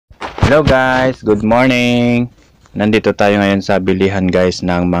Hello guys, good morning. Nandito tayo ngayon sa bilihan guys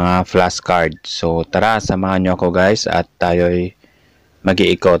ng mga flashcard. So tara, samahan nyo ako guys at tayo'y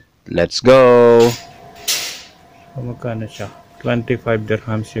mag-iikot. Let's go! Magkano siya? 25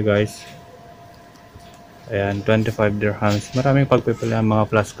 dirhams siya guys. Ayan, 25 dirhams. Maraming pagpipili ang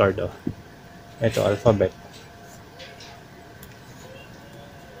mga flashcard oh. Ito, alphabet.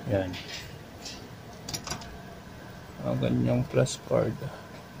 Ayan. Ang ganyang flashcard.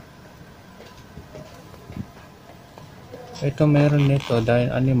 Ito meron nito dahil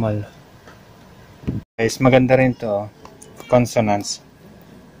animal. Guys, maganda rin to. Consonants.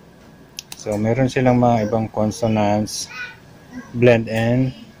 So meron silang mga ibang consonants, blend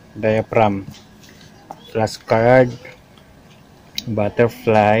and diaphragm. Flashcard,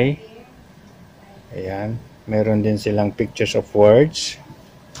 butterfly. Ayan. Meron din silang pictures of words.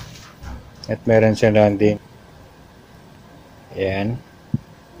 At meron silang din. Ayan.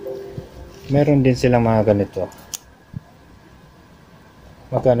 Meron din silang mga ganito.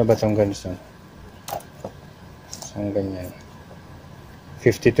 Magkano ba itong ganito? Isang ganyan.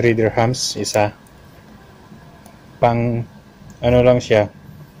 53 dirhams isa. Pang ano lang siya.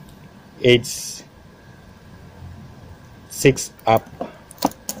 Age 6 up.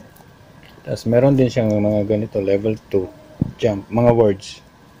 Tapos meron din siyang mga ganito. Level 2. Jump. Mga words.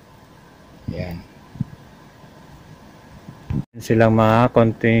 Yan. Silang mga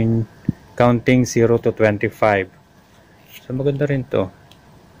counting 0 to 25. So maganda rin to.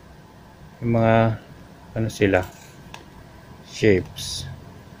 Yung mga ano sila shapes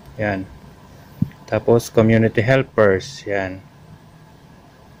yan, tapos community helpers yan,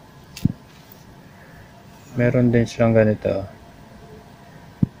 meron din silang ganito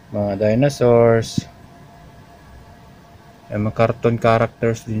mga dinosaurs yan, mga cartoon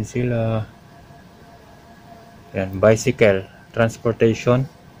characters din sila yan, bicycle transportation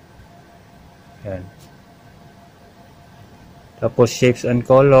yan, tapos shapes and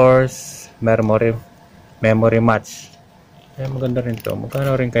colors, memory match. Ayan, maganda rin to.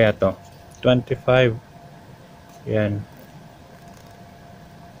 Magkano rin kaya to? 25. Yan.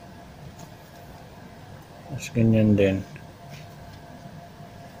 Mas ganyan din.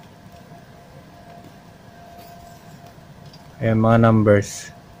 Ayan, mga numbers.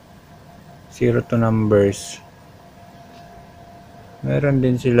 0 to numbers. Meron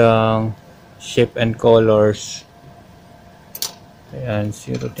din silang shape and colors. Ayan,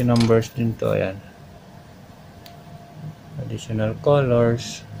 0 to numbers din to. Ayan. Additional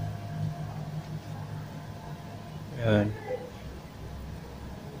colors. Ayan.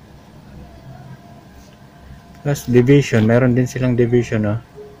 Plus division. Meron din silang division. Oh.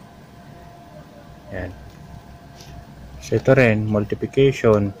 Ayan. So ito rin.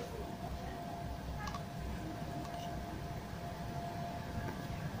 Multiplication.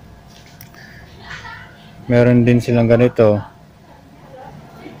 Meron din silang ganito.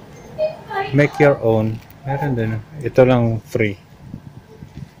 Make your own. Meron din. Ito lang free.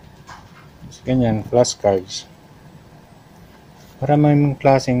 So, ganyan. Flashcards. Maraming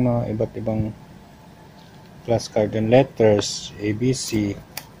klaseng mga iba't ibang flashcard and letters. ABC.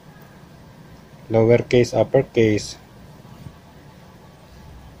 Lowercase, uppercase.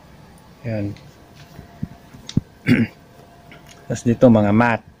 Yan. Tapos dito mga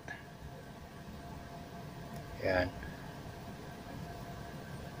math. Yan.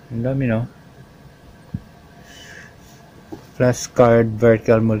 Ang dami no? Flashcard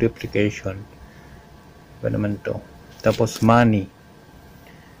vertical multiplication. Ba naman to? Tapos money.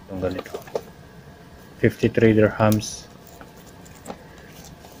 Itong ganito. 53 dirhams.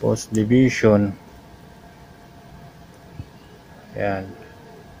 Post division. Yan.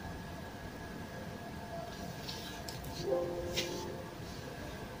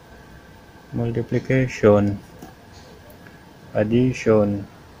 Multiplication. Addition.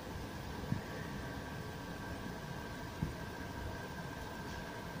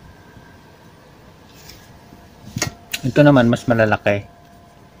 Ito naman mas malalaki.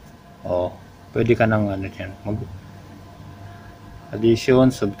 Oh, pwede ka nang ano diyan,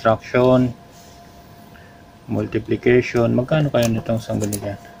 addition, subtraction, multiplication. Magkano kaya nitong isang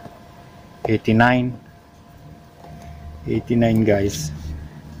ganyan? 89. 89 guys.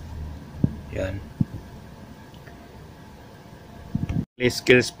 Yan. Play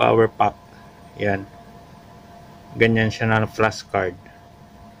skills power pack. Yan. Ganyan siya na flashcard.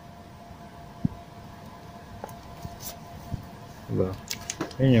 Diba?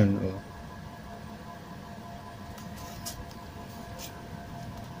 Yan yun. Oh.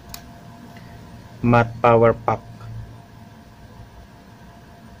 Math power pack.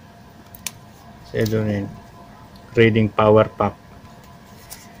 So, ito rin. Reading power pack.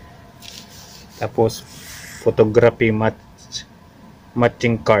 Tapos photography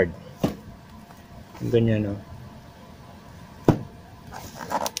matching card. Ganyan, oh.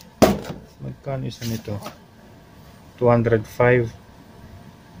 Magkano isa nito? 205.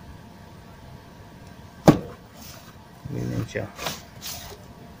 Ganyan siya.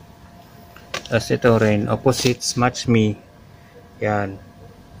 Tapos ito rin, opposites match me. Yan.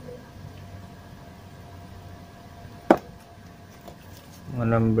 Mga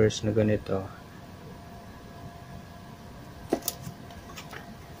numbers na ganito.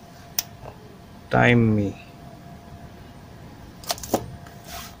 Time me.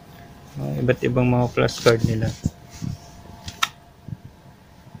 Iba't ibang mga flashcard nila.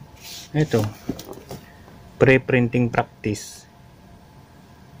 Ito, pre-printing practice.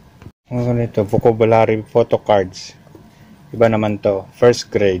 Mga ganito, vocabulary photo cards. Iba naman to,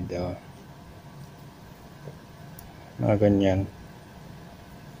 first grade. Oh. Mga ganyan.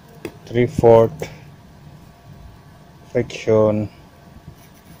 3/4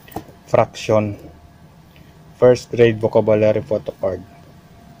 fraction, first grade vocabulary photo card.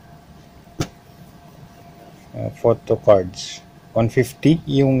 Photo cards 150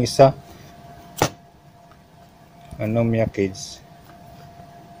 yung isa. Ano Mia Kids,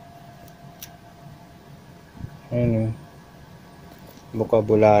 ano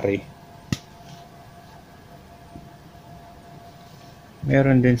vocabulary.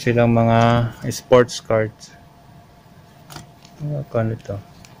 Meron din silang mga sports cards. Ano ito?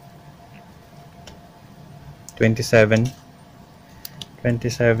 27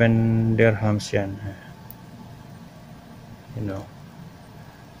 dirhams yan. You know,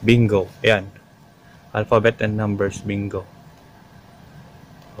 bingo. Yan, alphabet and numbers bingo.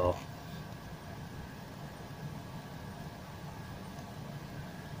 Oh.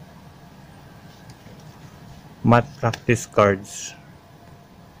 Math practice cards,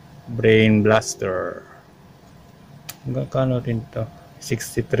 brain blaster. Magkano rin to?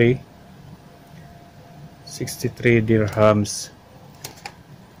 63 dirhams.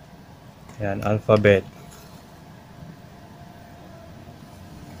 Yan, alphabet.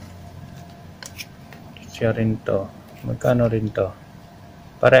 Siya rin to. Magkano rin to?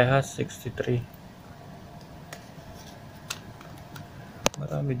 Parehas 63.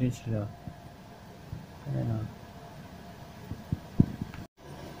 Marami din sila. Ayan,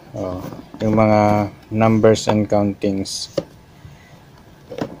 oh, yung mga numbers and countings.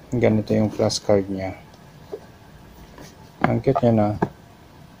 Ganito yung flashcard niya. Ang cute niya na.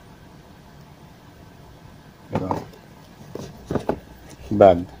 Diba?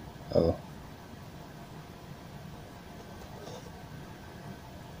 Bag. Oh.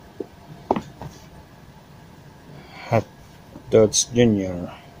 Hot Dots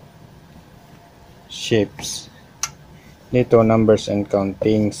Junior. Shapes. Dito numbers and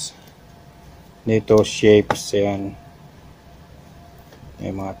countings. Dito shapes. Yan.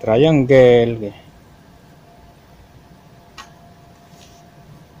 May mga triangle.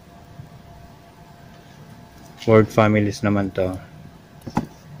 Word families naman to.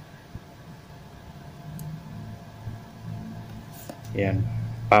 Yan.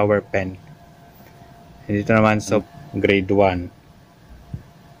 Power pen. Dito naman sa grade 1.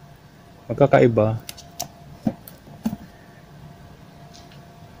 Magkakaiba.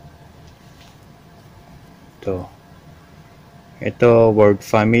 Ito word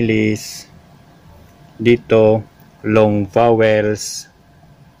families. Dito long vowels.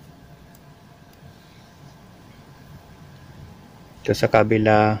 Ito sa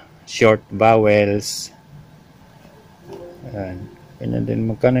kabila short vowels. Ayan. Ganyan din.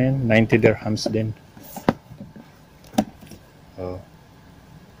 Magkano yan? 90 dirhams din. Oh.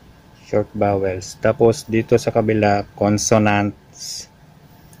 Short vowels. Tapos dito sa kabila consonants.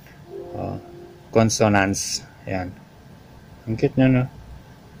 Oh. Consonants. Ayan. Ang cute nyo, no?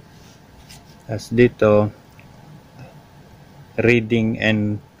 Tapos dito reading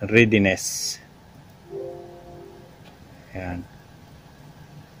and readiness. Ayan.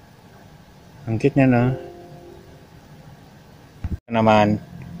 Ang cute nyo, no? Naman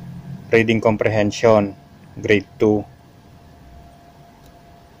reading comprehension grade 2.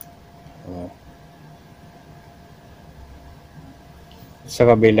 Oh. Sa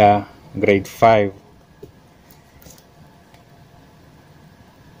kabila grade 5.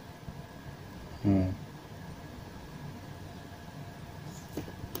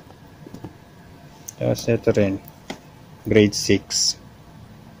 Tapos ito rin grade 6.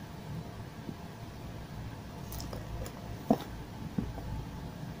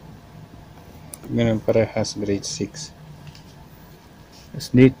 Ganun parehas grade 6. Tapos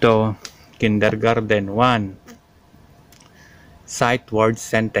dito kindergarten 1 sight word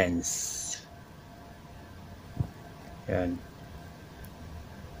sentence. Yan.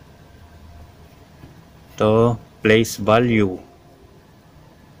 Ito, place value.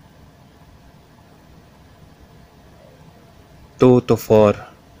 2 to 4.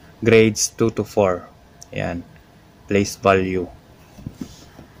 Grades 2 to 4. Yan. Place value.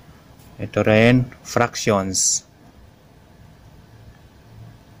 Ito rin, fractions.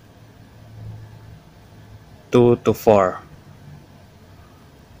 2 to 4.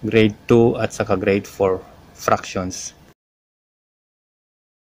 Grade 2 at saka grade 4. Fractions.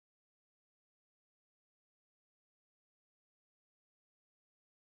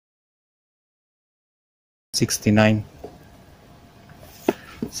 $69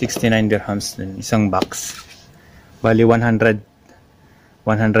 dirhams din, isang box. Bali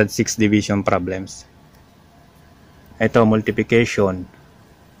 106 division problems. Ito, multiplication.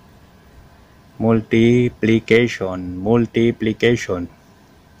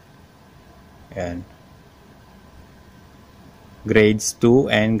 Yan. Grades 2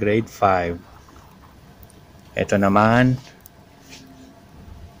 and grade 5. Ito naman,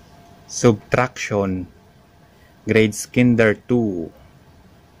 subtraction. Grades kinder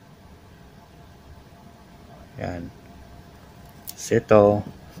 2. Yan. Ito,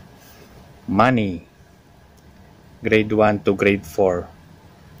 money. Grade 1 to grade 4.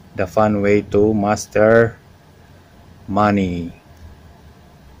 The fun way to master money.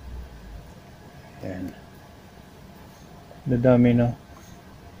 Yan. Dadami, no?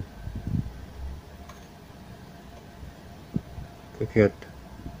 Cute.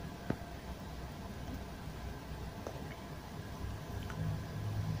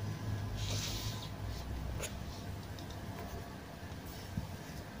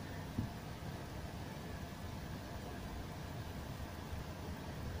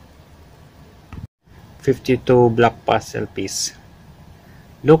 52 black puzzle piece.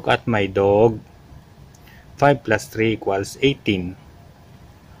 Look at my dog. 5 plus 3 equals 18.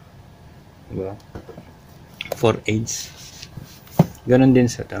 Diba? For age. Ganon din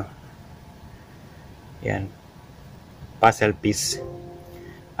sa to. Yan. Puzzle piece.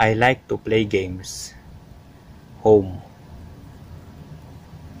 I like to play games. Home.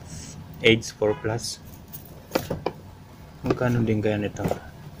 Age 4 plus. Magkano din kaya nito?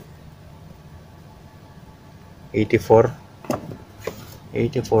 84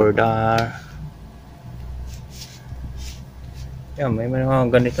 dar. Yan, may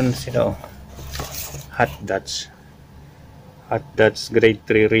mga ganito na sila, oh. Hot Dots grade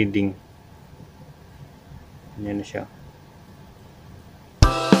 3 reading. Yan na siya.